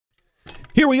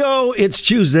Here we go. It's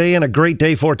Tuesday and a great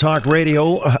day for talk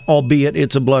radio, albeit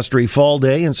it's a blustery fall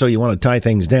day, and so you want to tie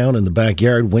things down in the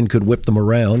backyard. Wind could whip them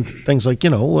around. Things like, you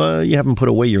haven't put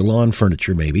away your lawn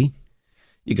furniture, maybe.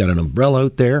 You got an umbrella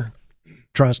out there.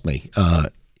 Trust me,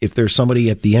 if there's somebody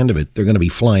at the end of it, they're going to be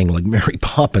flying like Mary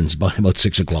Poppins by about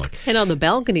 6 o'clock. And on the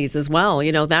balconies as well.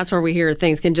 That's where we hear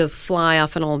things can just fly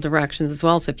off in all directions as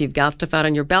well. So if you've got stuff out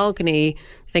on your balcony,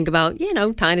 think about,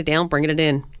 tying it down, bringing it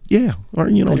in. Yeah, or,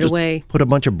 just away. Put a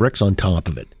bunch of bricks on top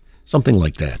of it. Something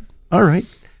like that. All right.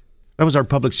 That was our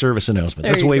public service announcement.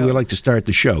 That's the way we like to start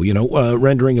the show,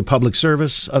 rendering a public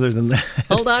service. Other than that,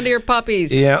 hold on to your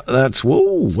puppies. Yeah,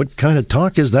 what kind of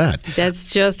talk is that?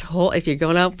 That's just, if you're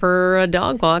going out for a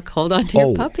dog walk, hold on to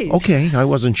your puppies. Okay, I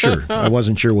wasn't sure. I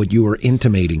wasn't sure what you were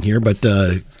intimating here, but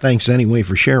thanks anyway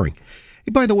for sharing. Hey,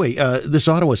 by the way, this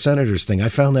Ottawa Senators thing, I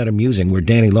found that amusing, where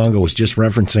Danny Longo was just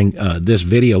referencing this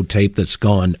videotape that's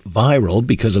gone viral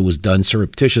because it was done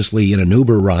surreptitiously in an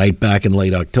Uber ride back in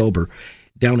late October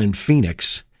down in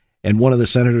Phoenix, and one of the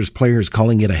Senators' players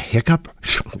calling it a hiccup.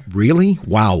 Really?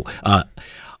 Wow.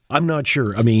 I'm not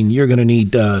sure. I mean, you're going to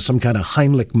need some kind of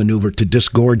Heimlich maneuver to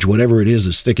disgorge whatever it is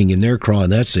that's sticking in their craw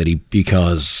in that city,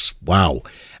 because, wow.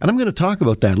 And I'm going to talk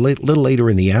about that a little later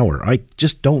in the hour. I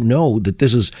just don't know that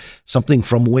this is something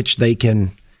from which they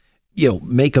can,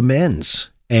 make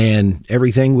amends and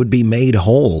everything would be made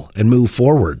whole and move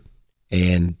forward.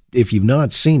 And if you've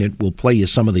not seen it, we'll play you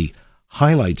some of the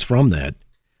highlights from that.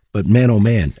 But man, oh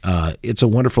man, it's a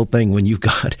wonderful thing when you've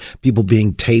got people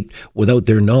being taped without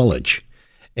their knowledge.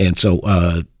 And so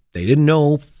they didn't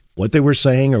know what they were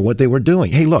saying or what they were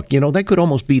doing. Hey, look, that could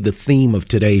almost be the theme of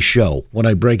today's show. When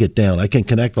I break it down, I can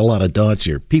connect a lot of dots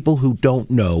here. People who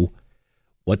don't know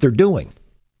what they're doing.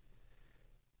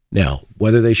 Now,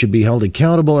 whether they should be held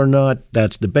accountable or not,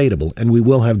 that's debatable. And we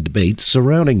will have debates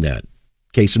surrounding that.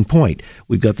 Case in point,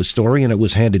 we've got the story, and it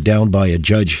was handed down by a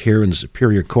judge here in the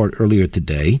Superior Court earlier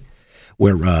today,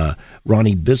 where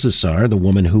Ronnie Bisesar, the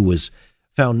woman who was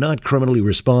found not criminally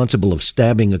responsible of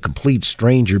stabbing a complete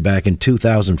stranger back in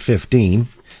 2015.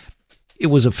 It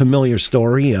was a familiar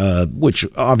story, which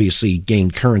obviously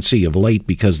gained currency of late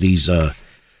because these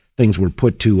things were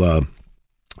put to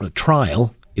a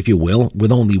trial, if you will,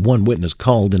 with only one witness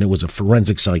called, and it was a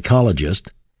forensic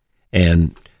psychologist.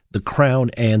 And the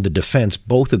Crown and the defense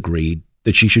both agreed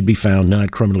that she should be found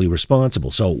not criminally responsible.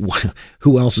 So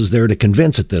who else is there to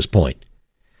convince at this point?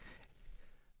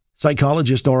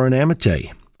 Psychologist Oren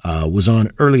Amate was on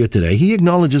earlier today. He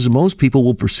acknowledges most people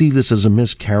will perceive this as a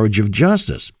miscarriage of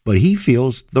justice, but he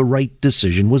feels the right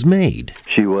decision was made.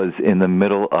 She was in the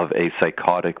middle of a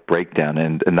psychotic breakdown,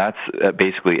 and that's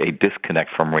basically a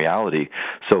disconnect from reality.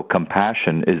 So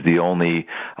compassion is the only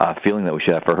feeling that we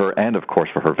should have for her, and of course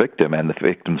for her victim and the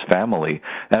victim's family.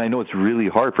 And I know it's really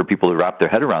hard for people to wrap their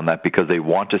head around that because they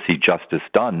want to see justice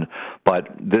done, but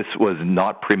this was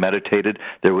not premeditated.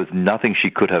 There was nothing she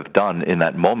could have done in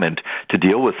that moment to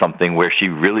deal with something where she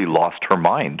really lost her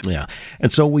mind. Yeah.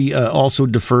 And so we also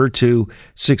defer to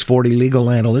 640 legal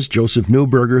analyst Joseph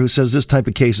Newberger, who says this type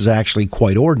of case is actually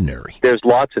quite ordinary. There's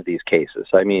lots of these cases.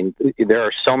 I mean, there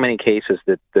are so many cases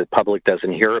that the public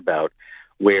doesn't hear about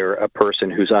where a person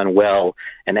who's unwell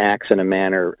and acts in a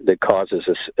manner that causes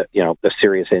a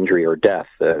serious injury or death,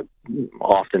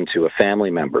 often to a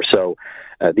family member. So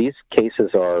these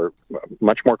cases are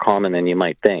much more common than you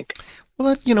might think.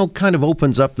 Well, that, kind of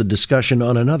opens up the discussion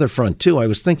on another front, too. I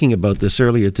was thinking about this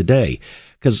earlier today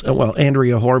because,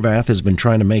 Andrea Horvath has been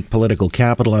trying to make political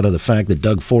capital out of the fact that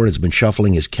Doug Ford has been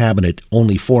shuffling his cabinet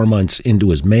only 4 months into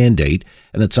his mandate,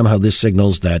 and that somehow this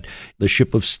signals that the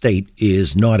ship of state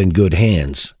is not in good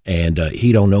hands, and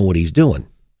he don't know what he's doing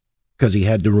because he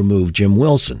had to remove Jim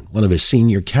Wilson, one of his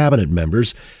senior cabinet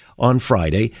members, on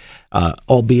Friday,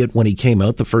 albeit when he came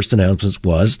out, the first announcement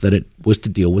was that it was to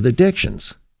deal with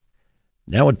addictions.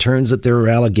 Now it turns that there are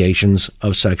allegations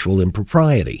of sexual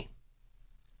impropriety.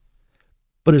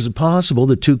 But is it possible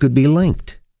the two could be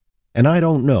linked? And I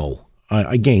don't know.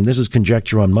 Again, this is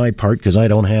conjecture on my part because I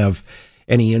don't have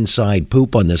any inside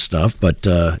poop on this stuff, but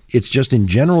it's just in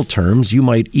general terms, you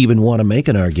might even want to make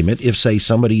an argument if, say,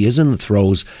 somebody is in the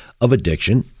throes of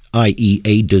addiction, i.e.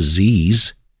 a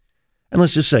disease, and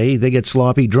let's just say they get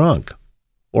sloppy drunk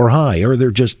or high, or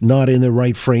they're just not in the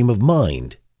right frame of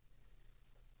mind,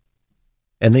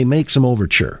 and they make some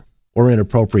overture or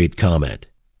inappropriate comment.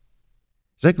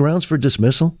 Is that grounds for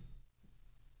dismissal?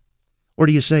 Or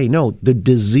do you say, no, the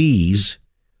disease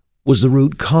was the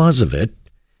root cause of it,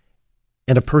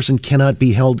 and a person cannot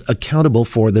be held accountable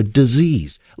for the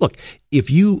disease? Look,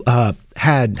 if you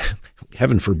had,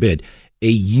 heaven forbid, a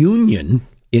union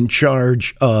in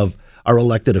charge of our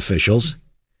elected officials,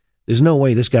 There's no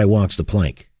way this guy walks the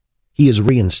plank. He is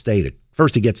reinstated.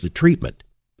 First he gets the treatment,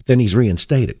 but then he's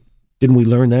reinstated. Didn't we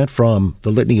learn that from the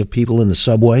litany of people in the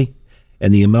subway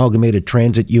and the Amalgamated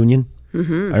Transit Union?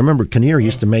 Mm-hmm. I remember Kinnear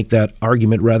used to make that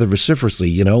argument rather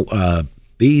vociferously.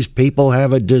 These people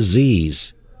have a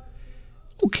disease.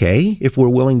 Okay, if we're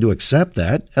willing to accept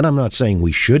that, and I'm not saying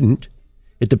we shouldn't,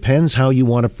 it depends how you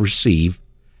want to perceive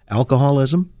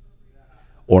alcoholism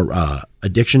or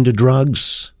addiction to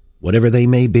drugs, whatever they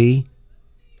may be.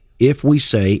 If we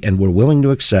say, and we're willing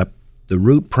to accept the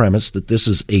root premise that this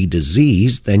is a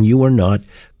disease, then you are not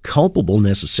culpable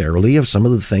necessarily of some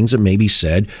of the things that may be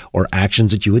said or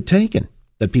actions that you had taken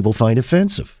that people find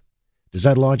offensive. Does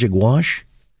that logic wash?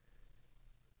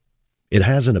 It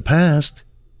has in the past.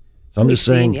 So I'm just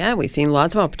saying. We've seen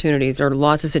lots of opportunities or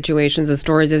lots of situations and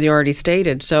stories, as you already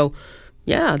stated. So,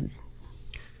 yeah.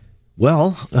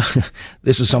 Well,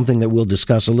 this is something that we'll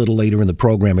discuss a little later in the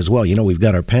program as well. We've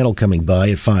got our panel coming by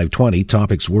at 5:20,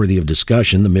 topics worthy of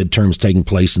discussion, the midterms taking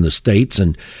place in the States,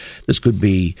 and this could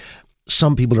be,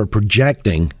 some people are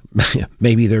projecting,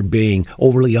 maybe they're being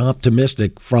overly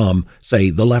optimistic from,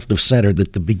 say, the left of center,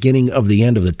 that the beginning of the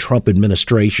end of the Trump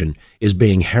administration is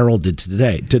being heralded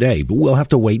today. But we'll have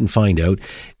to wait and find out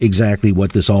exactly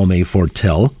what this all may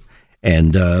foretell,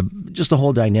 and just the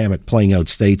whole dynamic playing out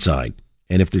stateside.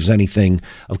 And if there's anything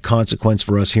of consequence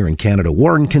for us here in Canada,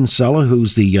 Warren Kinsella,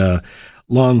 who's the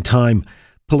longtime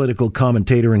political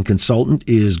commentator and consultant,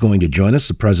 is going to join us,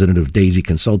 the president of Daisy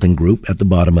Consulting Group, at the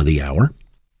bottom of the hour.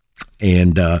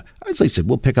 And as I said,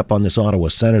 we'll pick up on this Ottawa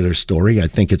Senators story. I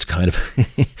think it's kind of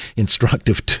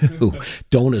instructive, too.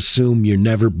 Don't assume you're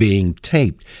never being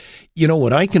taped. You know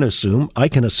what I can assume? I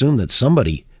can assume that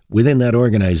somebody within that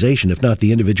organization, if not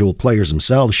the individual players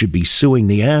themselves, should be suing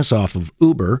the ass off of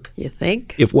Uber. You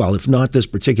think? If not this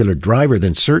particular driver,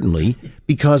 then certainly.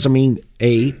 Because,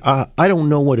 I don't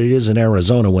know what it is in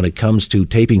Arizona when it comes to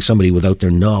taping somebody without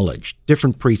their knowledge.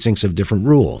 Different precincts have different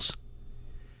rules.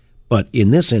 But in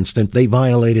this instance, they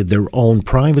violated their own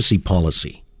privacy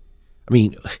policy.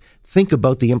 Think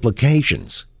about the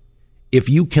implications. If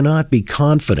you cannot be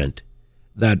confident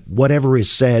that whatever is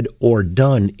said or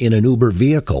done in an Uber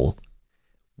vehicle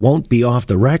won't be off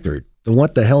the record, then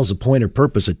what the hell's the point or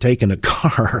purpose of taking a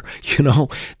car?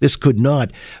 This could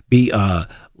not be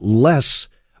less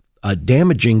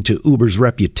damaging to Uber's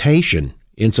reputation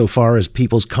insofar as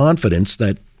people's confidence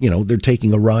that, they're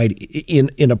taking a ride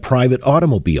in a private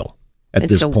automobile at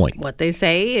this point. What they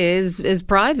say is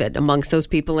private amongst those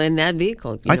people in that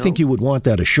vehicle. I think you would want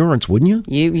that assurance, wouldn't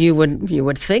you? You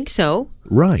would think so.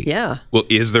 Right. Yeah. Well,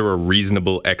 is there a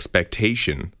reasonable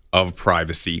expectation of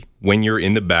privacy when you're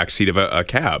in the backseat of a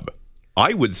cab?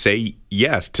 I would say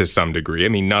yes to some degree.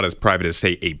 Not as private as,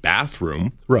 say, a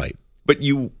bathroom. Right. But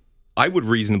I would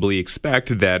reasonably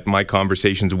expect that my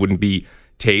conversations wouldn't be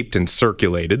taped and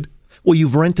circulated. Well,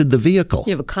 you've rented the vehicle.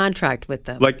 You have a contract with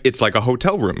them. It's like a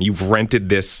hotel room. You've rented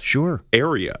this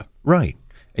area. Right.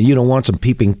 And you don't want some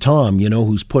peeping Tom,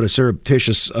 who's put a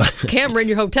surreptitious camera in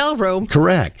your hotel room.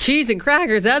 Correct. Cheese and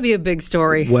crackers, that'd be a big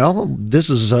story. Well,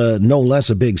 this is no less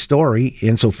a big story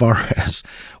insofar as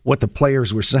what the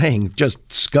players were saying, just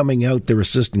scumming out their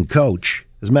assistant coach.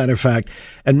 As a matter of fact,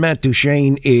 and Matt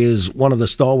Duchene is one of the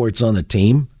stalwarts on the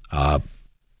team.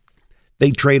 They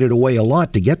traded away a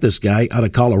lot to get this guy out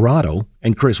of Colorado,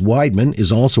 and Chris Weidman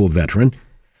is also a veteran.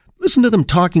 Listen to them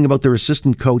talking about their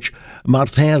assistant coach,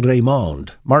 Martin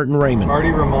Raymond. Marty Raymond.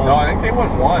 No, I think they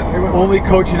won one. Only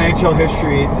coach in NHL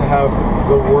history to have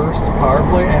the worst power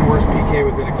play and worst PK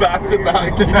within a back to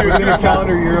back within a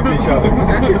calendar year of each other. It's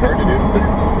actually hard to do.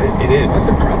 It is. That's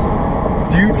impressive.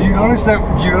 Do you notice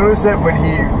that? Do you notice that when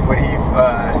he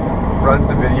runs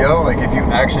the video, like if you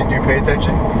actually do pay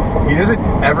attention, he doesn't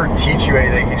ever teach you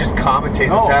anything. He just commentates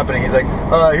what's happening. He's like,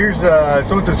 here's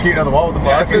so-and-so skating on the wall with the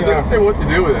puck. Yeah, it doesn't say what to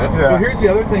do with it. Yeah. Well, here's the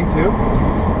other thing, too.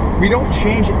 We don't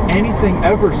change anything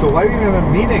ever, so why do you even have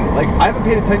a meeting? I haven't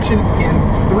paid attention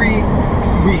in 3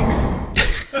 weeks.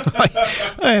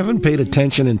 I haven't paid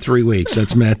attention in 3 weeks.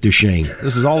 That's Matt Duchene.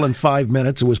 This is all in 5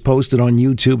 minutes. It was posted on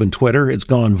YouTube and Twitter. It's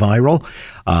gone viral.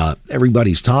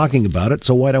 Everybody's talking about it,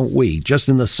 so why don't we? Just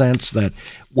in the sense that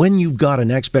when you've got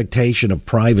an expectation of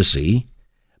privacy,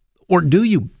 or do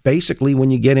you basically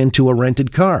when you get into a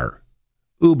rented car,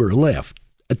 Uber, Lyft,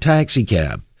 a taxi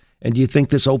cab, and do you think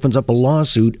this opens up a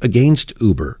lawsuit against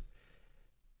Uber?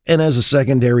 And as a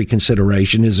secondary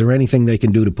consideration, is there anything they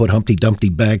can do to put Humpty Dumpty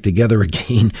back together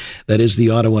again? That is the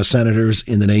Ottawa Senators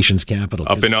in the nation's capital.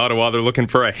 Up in Ottawa, they're looking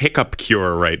for a hiccup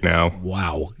cure right now.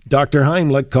 Wow. Dr.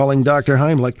 Heimlich calling Dr.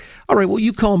 Heimlich. All right, well,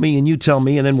 you call me and you tell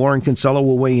me, and then Warren Kinsella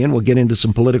will weigh in. We'll get into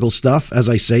some political stuff. As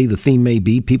I say, the theme may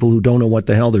be people who don't know what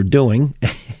the hell they're doing.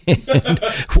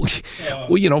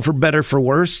 And for better, for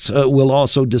worse, we'll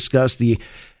also discuss the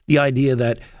idea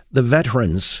that the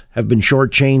veterans have been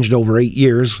shortchanged over 8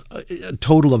 years. A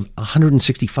total of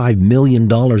 $165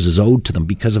 million is owed to them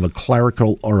because of a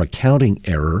clerical or accounting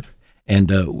error. And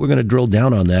we're going to drill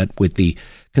down on that with the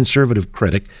conservative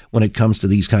critic when it comes to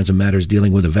these kinds of matters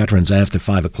dealing with the veterans after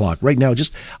 5 o'clock. Right now,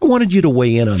 I wanted you to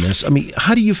weigh in on this. I mean,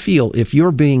 how do you feel if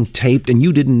you're being taped and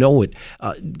you didn't know it?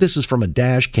 This is from a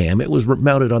dash cam. It was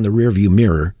mounted on the rearview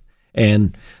mirror,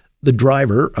 and the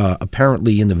driver,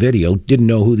 apparently in the video, didn't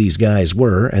know who these guys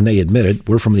were, and they admitted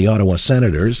we're from the Ottawa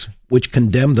Senators, which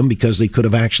condemned them because they could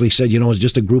have actually said, it's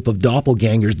just a group of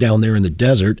doppelgangers down there in the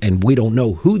desert, and we don't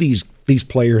know who these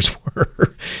players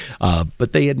were.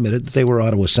 But they admitted that they were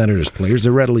Ottawa Senators players.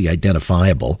 They're readily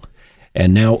identifiable.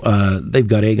 And now they've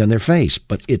got egg on their face.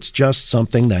 But it's just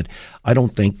something that I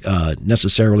don't think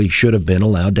necessarily should have been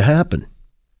allowed to happen.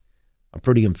 I'm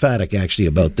pretty emphatic, actually,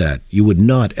 about that. You would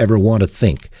not ever want to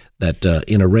think that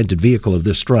in a rented vehicle of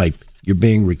this stripe, you're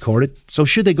being recorded. So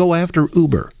should they go after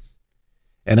Uber?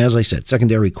 And as I said,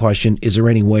 secondary question, is there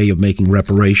any way of making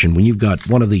reparation when you've got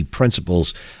one of the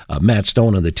principals, Matt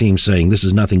Stone, on the team saying this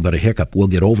is nothing but a hiccup, we'll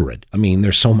get over it? I mean,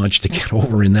 there's so much to get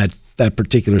over in that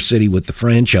particular city with the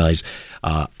franchise.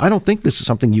 I don't think this is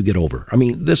something you get over. I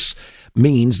mean, this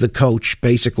means the coach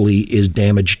basically is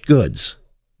damaged goods.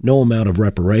 No amount of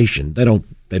reparation. They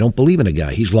don't believe in a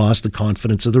guy. He's lost the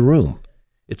confidence of the room.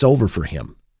 It's over for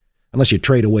him. Unless you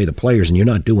trade away the players, and you're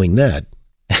not doing that.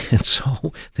 And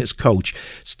so this coach,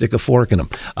 stick a fork in him.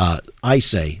 I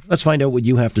say, let's find out what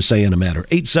you have to say in a matter.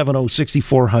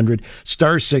 870-6400,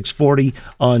 star 640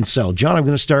 on cell. John, I'm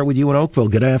going to start with you in Oakville.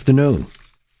 Good afternoon.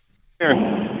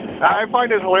 I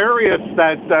find it hilarious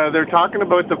that they're talking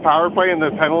about the power play and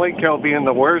the penalty kill being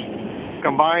the worst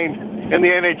combined in the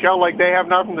NHL, like they have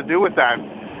nothing to do with that.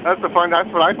 That's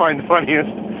what I find the funniest.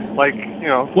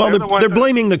 Well, they're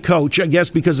blaming the coach, I guess,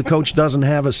 because the coach doesn't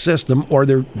have a system, or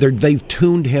they've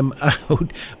tuned him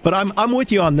out. But I'm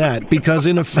with you on that, because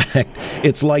in effect,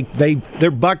 it's like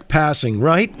they're buck passing,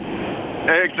 right?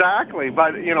 Exactly,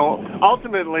 but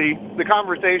ultimately the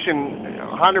conversation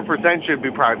 100% should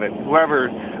be private.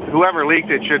 Whoever leaked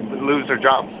it should lose their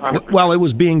job. 100%. Well, it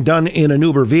was being done in an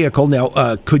Uber vehicle.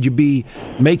 Now, could you be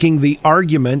making the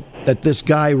argument that this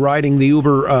guy riding the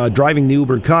Uber, driving the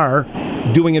Uber car,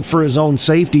 doing it for his own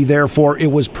safety, therefore it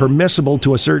was permissible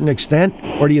to a certain extent,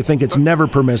 or do you think it's never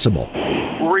permissible?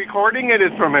 Recording it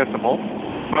is permissible,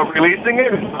 but releasing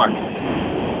it is not.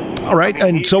 All right,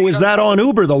 and so is that on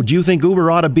Uber, though? Do you think Uber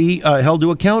ought to be held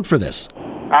to account for this?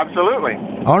 Absolutely.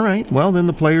 All right, well, then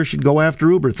the players should go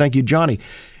after Uber. Thank you, Johnny.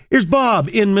 Here's Bob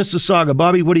in Mississauga.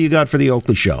 Bobby, what do you got for the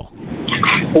Oakley Show?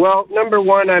 Well, number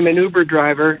one, I'm an Uber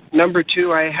driver. Number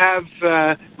two, I have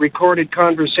recorded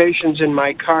conversations in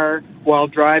my car while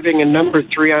driving. And number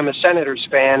three, I'm a Senators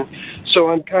fan, so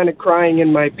I'm kind of crying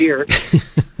in my beer.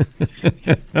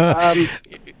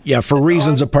 Yeah, for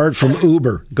reasons apart from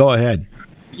Uber. Go ahead.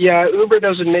 Yeah, Uber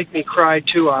doesn't make me cry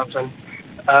too often.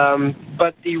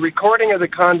 But the recording of the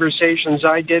conversations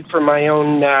I did for my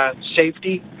own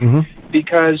safety,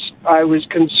 because I was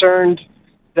concerned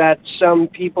that some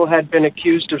people had been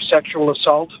accused of sexual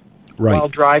assault while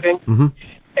driving,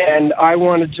 and I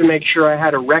wanted to make sure I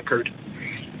had a record.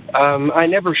 I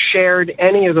never shared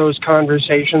any of those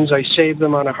conversations. I saved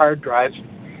them on a hard drive,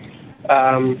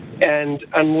 and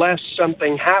unless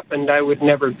something happened, I would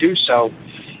never do so.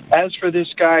 As for this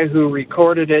guy who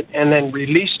recorded it and then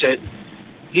released it,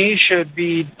 he should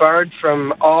be barred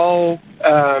from all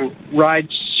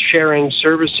ride-sharing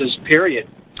services, period.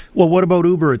 Well, what about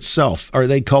Uber itself? Are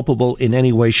they culpable in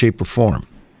any way, shape, or form?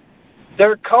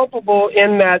 They're culpable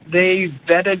in that they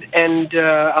vetted and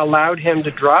allowed him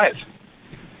to drive.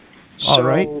 All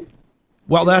right.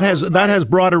 Well, that has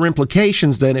broader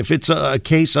implications then. If it's a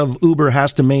case of Uber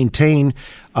has to maintain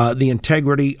the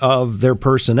integrity of their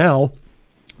personnel,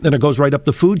 then it goes right up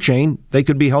the food chain. They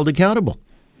could be held accountable.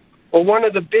 Well, one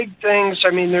of the big things,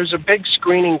 there's a big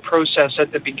screening process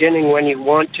at the beginning when you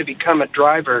want to become a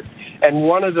driver, and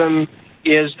one of them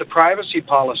is the privacy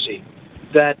policy,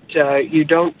 that you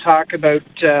don't talk about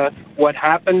what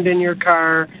happened in your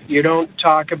car, you don't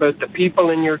talk about the people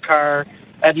in your car,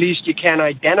 at least you can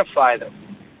identify them,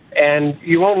 and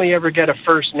you only ever get a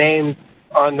first name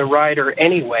on the rider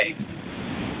anyway.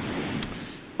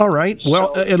 All right.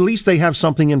 Well, at least they have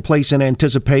something in place in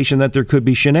anticipation that there could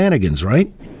be shenanigans,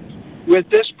 right? With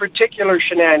this particular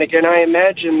shenanigan, I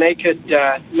imagine they could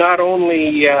not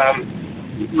only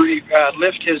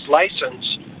lift his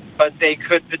license, but they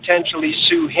could potentially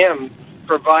sue him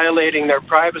for violating their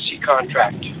privacy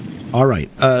contract. All right.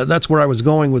 That's where I was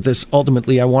going with this.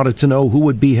 Ultimately, I wanted to know who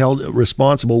would be held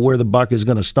responsible, where the buck is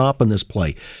going to stop in this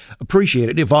play. Appreciate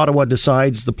it if Ottawa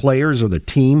decides the players or the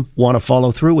team want to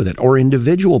follow through with it, or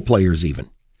individual players even.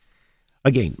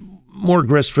 Again, more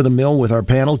grist for the mill with our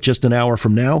panel just an hour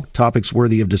from now. Topics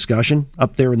worthy of discussion.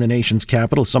 Up there in the nation's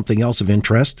capital, something else of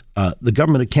interest. The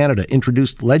Government of Canada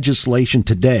introduced legislation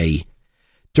today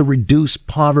to reduce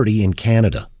poverty in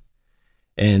Canada.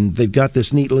 And they've got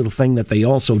this neat little thing that they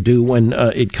also do when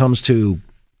it comes to,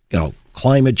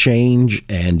 climate change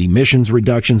and emissions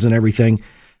reductions and everything.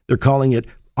 They're calling it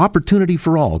Opportunity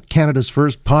for All, Canada's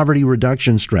first poverty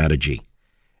reduction strategy.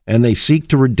 And they seek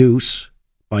to reduce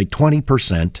by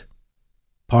 20%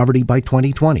 poverty by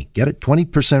 2020. Get it?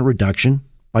 20% reduction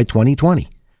by 2020.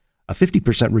 A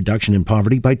 50% reduction in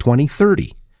poverty by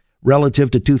 2030 relative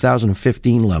to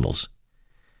 2015 levels.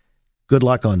 Good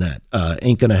luck on that.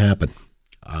 Ain't going to happen.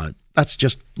 That's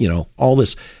just, all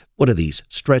this, what are these?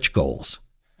 Stretch goals.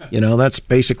 That's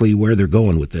basically where they're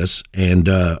going with this. And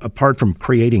apart from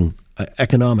creating an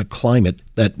economic climate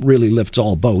that really lifts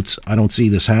all boats, I don't see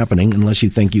this happening unless you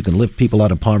think you can lift people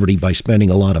out of poverty by spending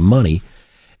a lot of money.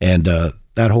 And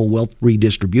that whole wealth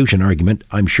redistribution argument,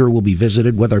 I'm sure, will be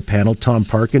visited with our panel. Tom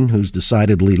Parkin, who's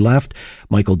decidedly left,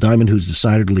 Michael Diamond, who's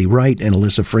decidedly right, and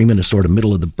Alyssa Freeman is sort of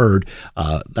middle of the bird.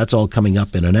 That's all coming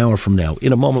up in an hour from now.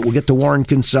 In a moment, we'll get to Warren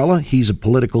Kinsella. He's a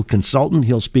political consultant.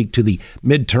 He'll speak to the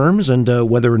midterms and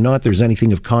whether or not there's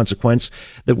anything of consequence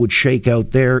that would shake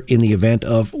out there in the event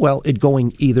of, it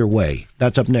going either way.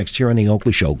 That's up next here on The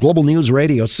Oakley Show. Global News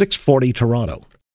Radio, 640 Toronto.